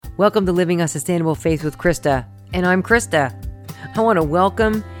Welcome to Living a Sustainable Faith with Krista, and I'm Krista. I want to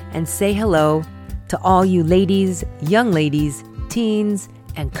welcome and say hello to all you ladies, young ladies, teens,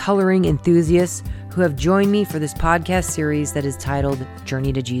 and coloring enthusiasts who have joined me for this podcast series that is titled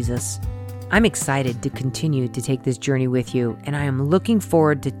Journey to Jesus. I'm excited to continue to take this journey with you, and I am looking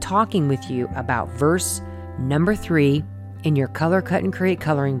forward to talking with you about verse number 3 in your Color Cut and Create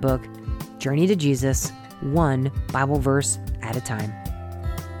coloring book, Journey to Jesus, one Bible verse at a time.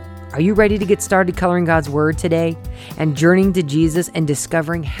 Are you ready to get started coloring God's Word today and journeying to Jesus and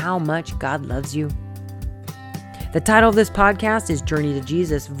discovering how much God loves you? The title of this podcast is Journey to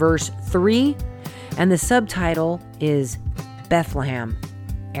Jesus, verse 3, and the subtitle is Bethlehem.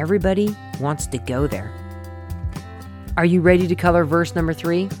 Everybody wants to go there. Are you ready to color verse number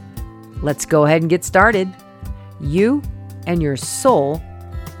 3? Let's go ahead and get started. You and your soul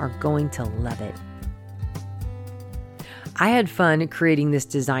are going to love it. I had fun creating this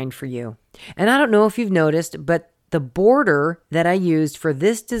design for you. And I don't know if you've noticed, but the border that I used for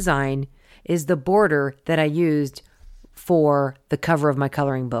this design is the border that I used for the cover of my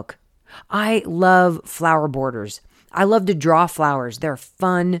coloring book. I love flower borders. I love to draw flowers. They're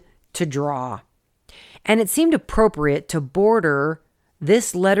fun to draw. And it seemed appropriate to border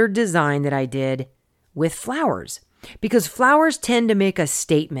this letter design that I did with flowers, because flowers tend to make a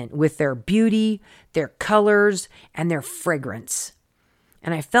statement with their beauty, their colors, and their fragrance.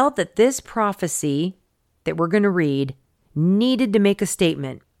 And I felt that this prophecy that we're going to read needed to make a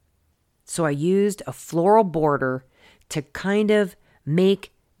statement. So I used a floral border to kind of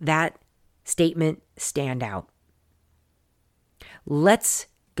make that statement stand out. Let's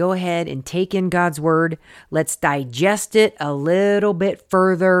go ahead and take in God's Word. Let's digest it a little bit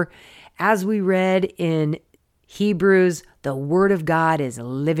further. As we read in Hebrews, the Word of God is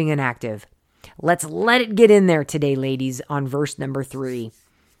living and active. Let's let it get in there today, ladies, on verse number 3.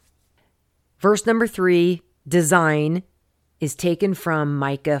 Verse number 3, design, is taken from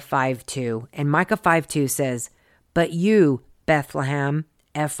Micah 5:2. And Micah 5:2 says, "But you, Bethlehem,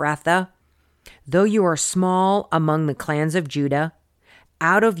 Ephrathah, though you are small among the clans of Judah,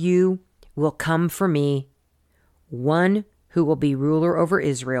 out of you will come for me one who will be ruler over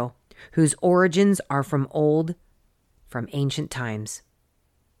Israel, whose origins are from ancient times."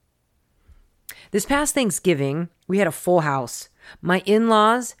 This past Thanksgiving, we had a full house. My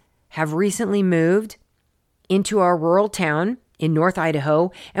in-laws have recently moved into our rural town in North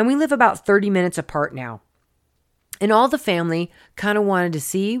Idaho, and we live about 30 minutes apart now. And all the family kind of wanted to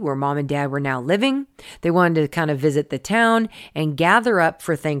see where Mom and Dad were now living. They wanted to kind of visit the town and gather up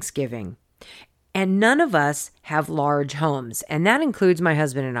for Thanksgiving. And none of us have large homes, and that includes my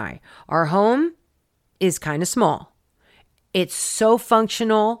husband and I. Our home is kind of small. It's so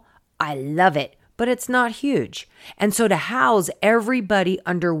functional. I love it, but it's not huge. And so to house everybody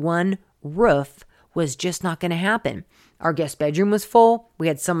under one roof was just not going to happen. Our guest bedroom was full. We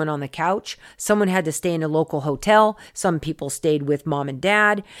had someone on the couch. Someone had to stay in a local hotel. Some people stayed with Mom and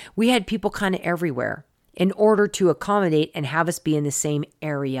Dad. We had people kind of everywhere in order to accommodate and have us be in the same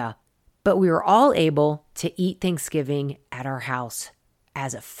area. But we were all able to eat Thanksgiving at our house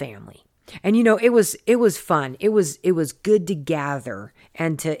as a family. And you know, it was fun. It was good to gather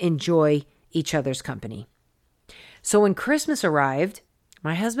and to enjoy each other's company. So when Christmas arrived,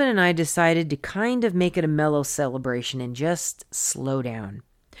 my husband and I decided to kind of make it a mellow celebration and just slow down.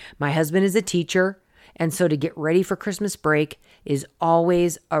 My husband is a teacher, and so to get ready for Christmas break is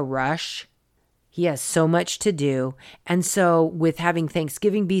always a rush. He has so much to do. And so with having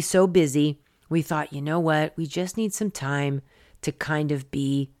Thanksgiving be so busy, we thought, you know what? We just need some time to kind of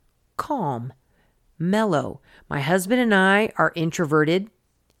be calm, mellow. My husband and I are introverted,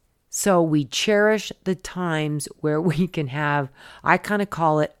 so we cherish the times where we can have, I kind of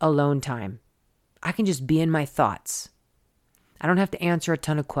call it alone time. I can just be in my thoughts. I don't have to answer a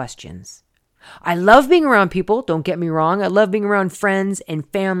ton of questions. I love being around people, don't get me wrong. I love being around friends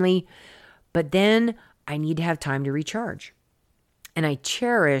and family, but then I need to have time to recharge. And I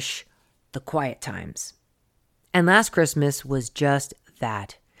cherish the quiet times. And last Christmas was just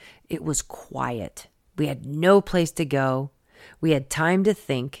that. It was quiet. We had no place to go. We had time to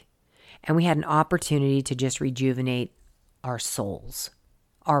think. And we had an opportunity to just rejuvenate our souls,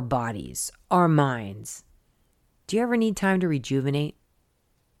 our bodies, our minds. Do you ever need time to rejuvenate?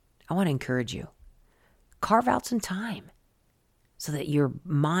 I want to encourage you. Carve out some time so that your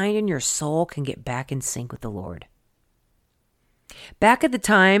mind and your soul can get back in sync with the Lord. Back at the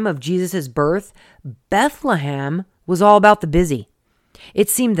time of Jesus' birth, Bethlehem was all about the busy. It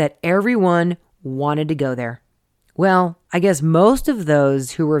seemed that everyone wanted to go there. Well, I guess most of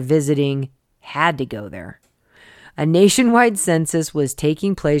those who were visiting had to go there. A nationwide census was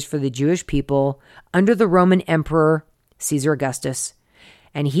taking place for the Jewish people under the Roman Emperor Caesar Augustus,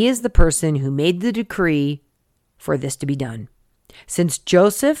 and he is the person who made the decree for this to be done. Since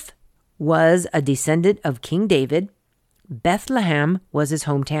Joseph was a descendant of King David, Bethlehem was his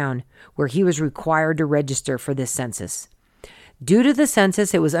hometown, where he was required to register for this census. Due to the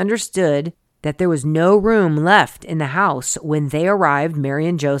census, it was understood that there was no room left in the house when they arrived, Mary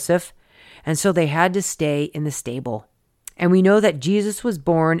and Joseph, and so they had to stay in the stable. And we know that Jesus was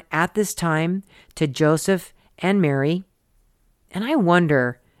born at this time to Joseph and Mary. And I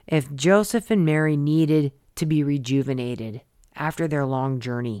wonder if Joseph and Mary needed to be rejuvenated after their long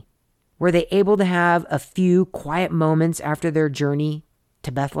journey. Were they able to have a few quiet moments after their journey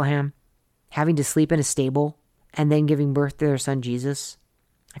to Bethlehem, having to sleep in a stable and then giving birth to their son Jesus?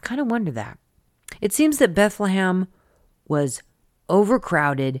 I kind of wonder that. It seems that Bethlehem was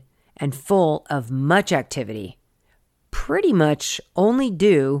overcrowded and full of much activity, pretty much only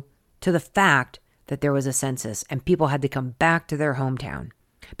due to the fact that there was a census and people had to come back to their hometown.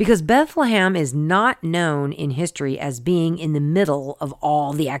 Because Bethlehem is not known in history as being in the middle of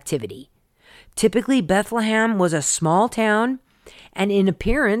all the activity. Typically, Bethlehem was a small town, and in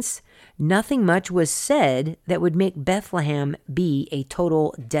appearance, nothing much was said that would make Bethlehem be a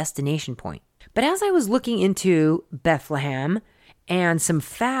total destination point. But as I was looking into Bethlehem and some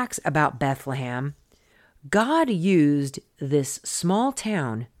facts about Bethlehem, God used this small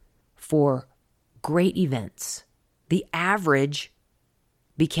town for great events. The average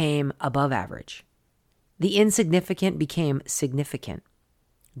became above average. The insignificant became significant.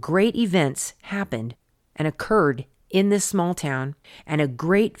 Great events happened and occurred in this small town, and a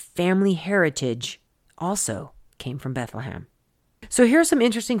great family heritage also came from Bethlehem. So here are some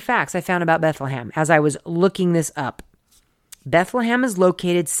interesting facts I found about Bethlehem as I was looking this up. Bethlehem is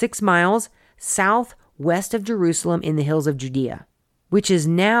located 6 miles southwest of Jerusalem in the hills of Judea, which is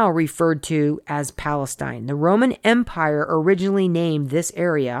now referred to as Palestine. The Roman Empire originally named this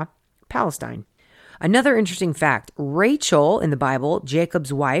area Palestine. Another interesting fact, Rachel in the Bible,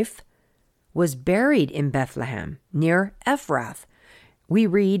 Jacob's wife, was buried in Bethlehem near Ephrath. We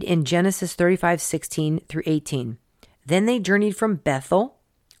read in Genesis 35:16 through 18. Then they journeyed from Bethel.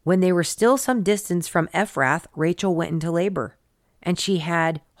 When they were still some distance from Ephrath, Rachel went into labor, and she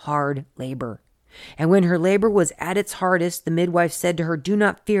had hard labor. And when her labor was at its hardest, the midwife said to her, "Do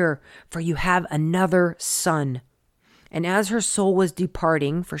not fear, for you have another son." And as her soul was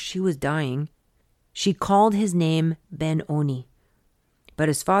departing, for she was dying, she called his name Ben-Oni, but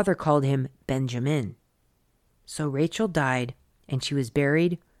his father called him Benjamin. So Rachel died, and she was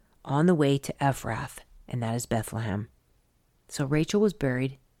buried on the way to Ephrath, and that is Bethlehem. So Rachel was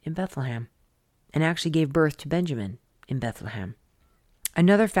buried in Bethlehem and actually gave birth to Benjamin in Bethlehem.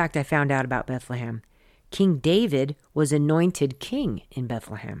 Another fact I found out about Bethlehem, King David was anointed king in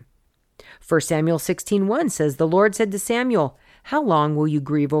Bethlehem. 1 Samuel 16:1 says, "The Lord said to Samuel, 'How long will you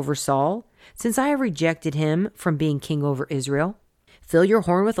grieve over Saul, since I have rejected him from being king over Israel? Fill your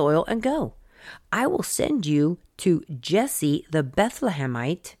horn with oil and go. I will send you to Jesse the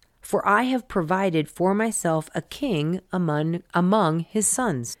Bethlehemite, for I have provided for myself a king among his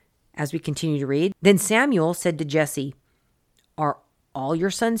sons.'" As we continue to read, then Samuel said to Jesse, "Are all your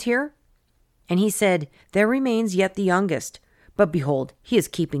sons here?" And he said, "There remains yet the youngest, but behold, he is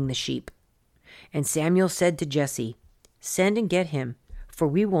keeping the sheep." And Samuel said to Jesse, "Send and get him, for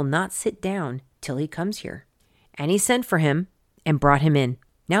we will not sit down till he comes here." And he sent for him and brought him in.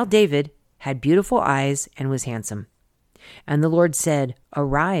 Now David had beautiful eyes and was handsome. And the Lord said,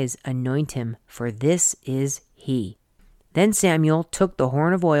 "Arise, anoint him, for this is he." Then Samuel took the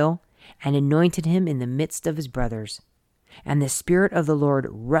horn of oil and anointed him in the midst of his brothers. And the Spirit of the Lord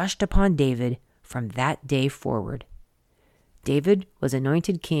rushed upon David from that day forward. David was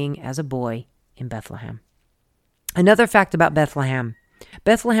anointed king as a boy in Bethlehem. Another fact about Bethlehem,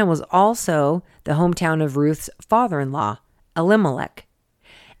 Bethlehem was also the hometown of Ruth's father-in-law, Elimelech,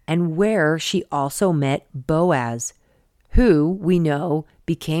 and where she also met Boaz, who we know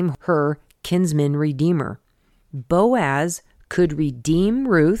became her kinsman redeemer. Boaz could redeem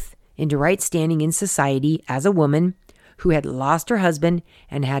Ruth into right standing in society as a woman who had lost her husband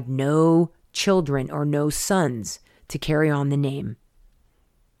and had no children or no sons to carry on the name.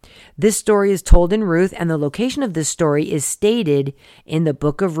 This story is told in Ruth, and the location of this story is stated in the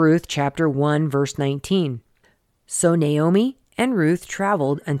book of Ruth, chapter 1, verse 19. So Naomi and Ruth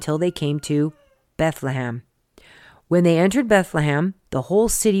traveled until they came to Bethlehem. When they entered Bethlehem, the whole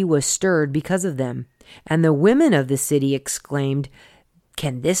city was stirred because of them, and the women of the city exclaimed,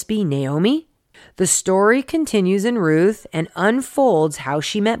 "Can this be Naomi?" The story continues in Ruth and unfolds how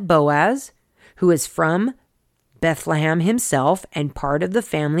she met Boaz, who is from Bethlehem himself and part of the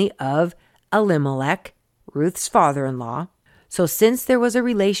family of Elimelech, Ruth's father-in-law. So since there was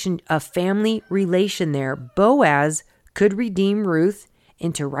a family relation there, Boaz could redeem Ruth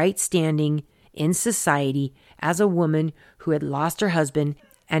into right standing in society as a woman who had lost her husband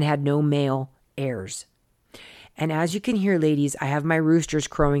and had no male heirs. And as you can hear, ladies, I have my roosters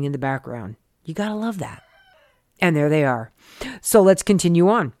crowing in the background. You gotta love that. And there they are. So let's continue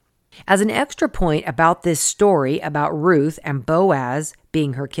on. As an extra point about this story about Ruth and Boaz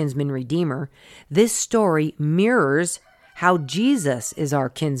being her kinsman redeemer, this story mirrors how Jesus is our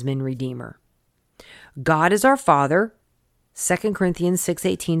kinsman redeemer. God is our father. 2 Corinthians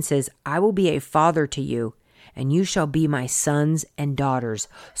 6:18 says, I will be a father to you, and you shall be my sons and daughters.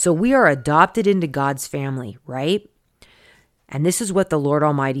 So we are adopted into God's family, right? And this is what the Lord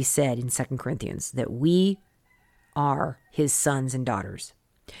Almighty said in 2 Corinthians, that we are his sons and daughters.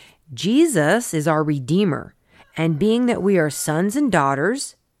 Jesus is our redeemer. And being that we are sons and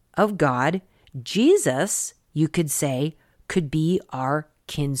daughters of God, Jesus, you could say, could be our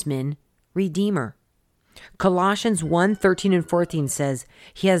kinsman redeemer. Colossians 1:13 and 14 says,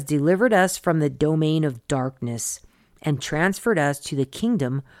 He has delivered us from the domain of darkness and transferred us to the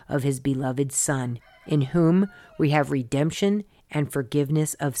kingdom of his beloved Son, in whom we have redemption and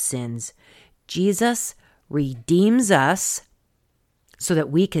forgiveness of sins. Jesus redeems us so that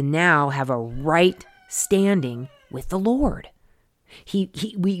we can now have a right standing with the Lord.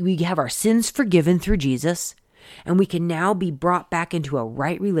 We have our sins forgiven through Jesus, and we can now be brought back into a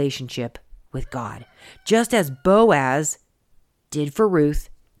right relationship with God. Just as Boaz did for Ruth,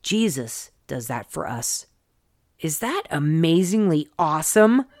 Jesus does that for us. Is that amazingly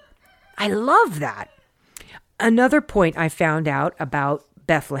awesome? I love that. Another point I found out about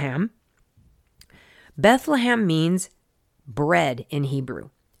Bethlehem. Bethlehem means bread in Hebrew.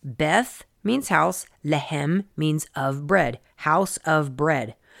 Beth means house. Lehem means of bread. House of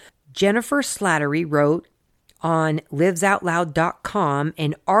bread. Jennifer Slattery wrote on livesoutloud.com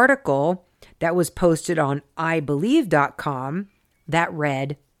an article that was posted on ibelieve.com that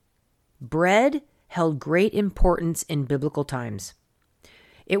read, bread held great importance in biblical times.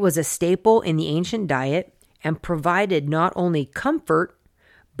 It was a staple in the ancient diet and provided not only comfort,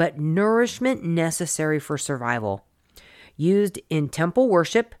 but nourishment necessary for survival. Used in temple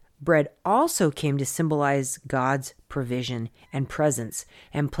worship, bread also came to symbolize God's provision and presence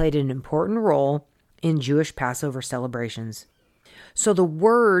and played an important role in Jewish Passover celebrations. So the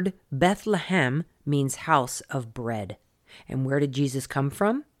word Bethlehem means house of bread. And where did Jesus come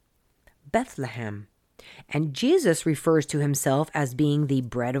from? Bethlehem. And Jesus refers to himself as being the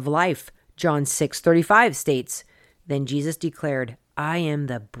bread of life. John 6:35 states, Then Jesus declared, I am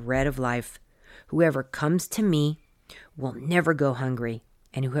the bread of life. Whoever comes to me will never go hungry,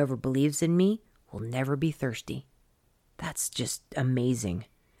 and whoever believes in me will never be thirsty. That's just amazing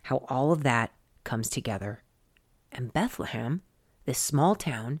how all of that comes together. And Bethlehem, this small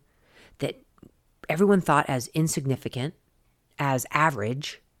town that everyone thought as insignificant, as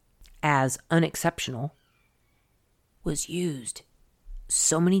average, as unexceptional, was used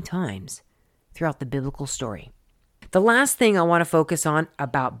so many times throughout the biblical story. The last thing I want to focus on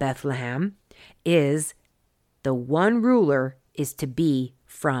about Bethlehem is the one ruler is to be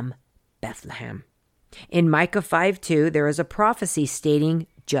from Bethlehem. In Micah 5:2, there is a prophecy stating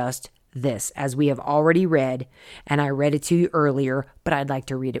just this, as we have already read, and I read it to you earlier, but I'd like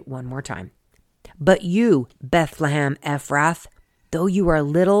to read it one more time. But you, Bethlehem Ephrath, though you are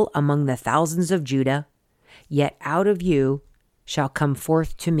little among the thousands of Judah, yet out of you shall come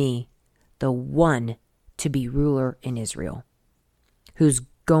forth to me the one to be ruler in Israel, whose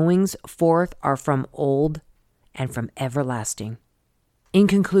goings forth are from old and from everlasting. In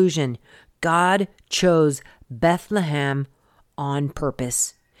conclusion, God chose Bethlehem on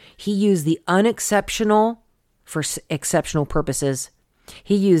purpose. He used the unexceptional for exceptional purposes.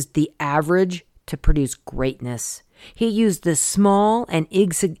 He used the average to produce greatness. He used the small and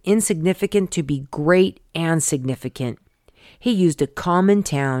insignificant to be great and significant. He used a common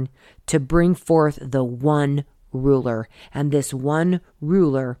town to bring forth the one ruler, and this one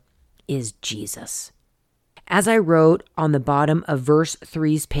ruler is Jesus. As I wrote on the bottom of verse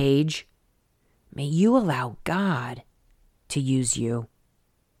 3's page, may you allow God to use you.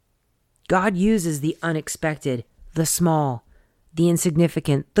 God uses the unexpected, the small, the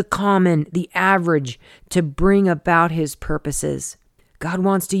insignificant, the common, the average to bring about his purposes. God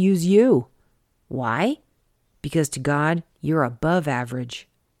wants to use you. Why? Because to God, you're above average.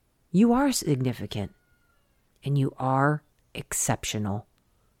 You are significant. And you are exceptional.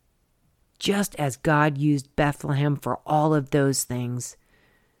 Just as God used Bethlehem for all of those things,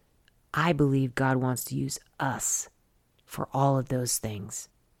 I believe God wants to use us for all of those things,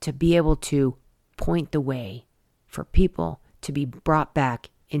 to be able to point the way for people to be brought back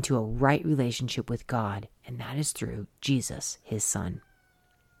into a right relationship with God, and that is through Jesus, his son.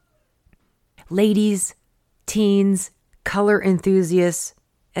 Ladies, teens, color enthusiasts,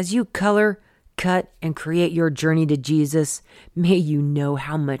 as you color, cut, and create your journey to Jesus, may you know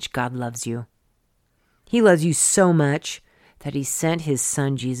how much God loves you. He loves you so much that he sent his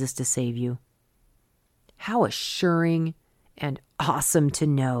son Jesus to save you. How assuring and awesome to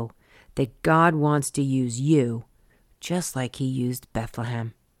know that God wants to use you just like he used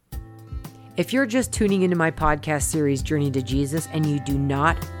Bethlehem. If you're just tuning into my podcast series, Journey to Jesus, and you do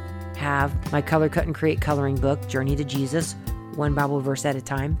not have my Color, Cut, and Create coloring book, Journey to Jesus, one Bible verse at a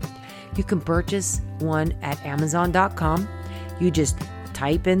time, you can purchase one at Amazon.com. You just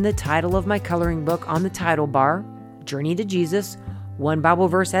type in the title of my coloring book on the title bar, Journey to Jesus, one Bible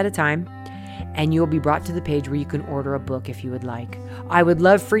verse at a time, and you'll be brought to the page where you can order a book if you would like. I would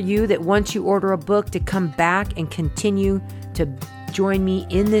love for you that once you order a book to come back and continue to join me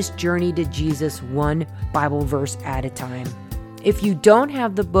in this journey to Jesus, one Bible verse at a time. If you don't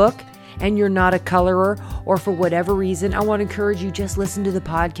have the book and you're not a colorer, or for whatever reason, I want to encourage you, just listen to the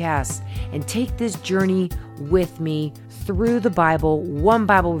podcast and take this journey with me through the Bible, one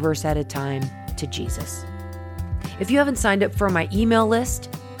Bible verse at a time, to Jesus. If you haven't signed up for my email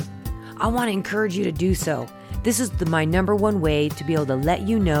list, I want to encourage you to do so. This is my number one way to be able to let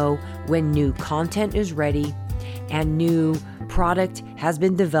you know when new content is ready and new product has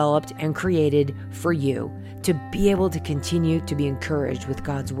been developed and created for you to be able to continue to be encouraged with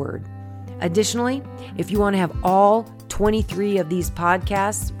God's word. Additionally, if you want to have all 23 of these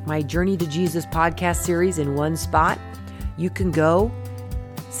podcasts, my Journey to Jesus podcast series, in one spot, you can go,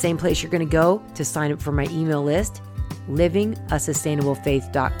 same place you're going to go to sign up for my email list,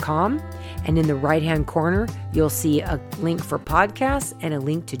 livingasustainablefaith.com. And in the right-hand corner, you'll see a link for podcasts and a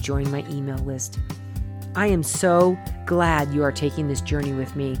link to join my email list. I am so glad you are taking this journey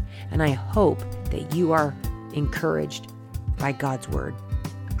with me, and I hope that you are encouraged by God's word.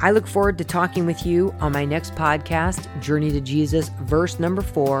 I look forward to talking with you on my next podcast, Journey to Jesus, verse number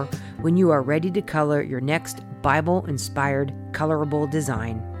 4, when you are ready to color your next Bible-inspired colorable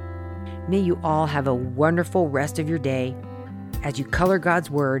design. May you all have a wonderful rest of your day as you color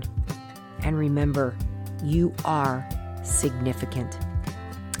God's word, and remember, you are significant.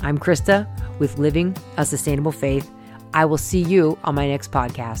 I'm Krista with Living a Sustainable Faith. I will see you on my next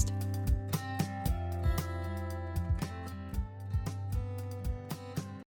podcast.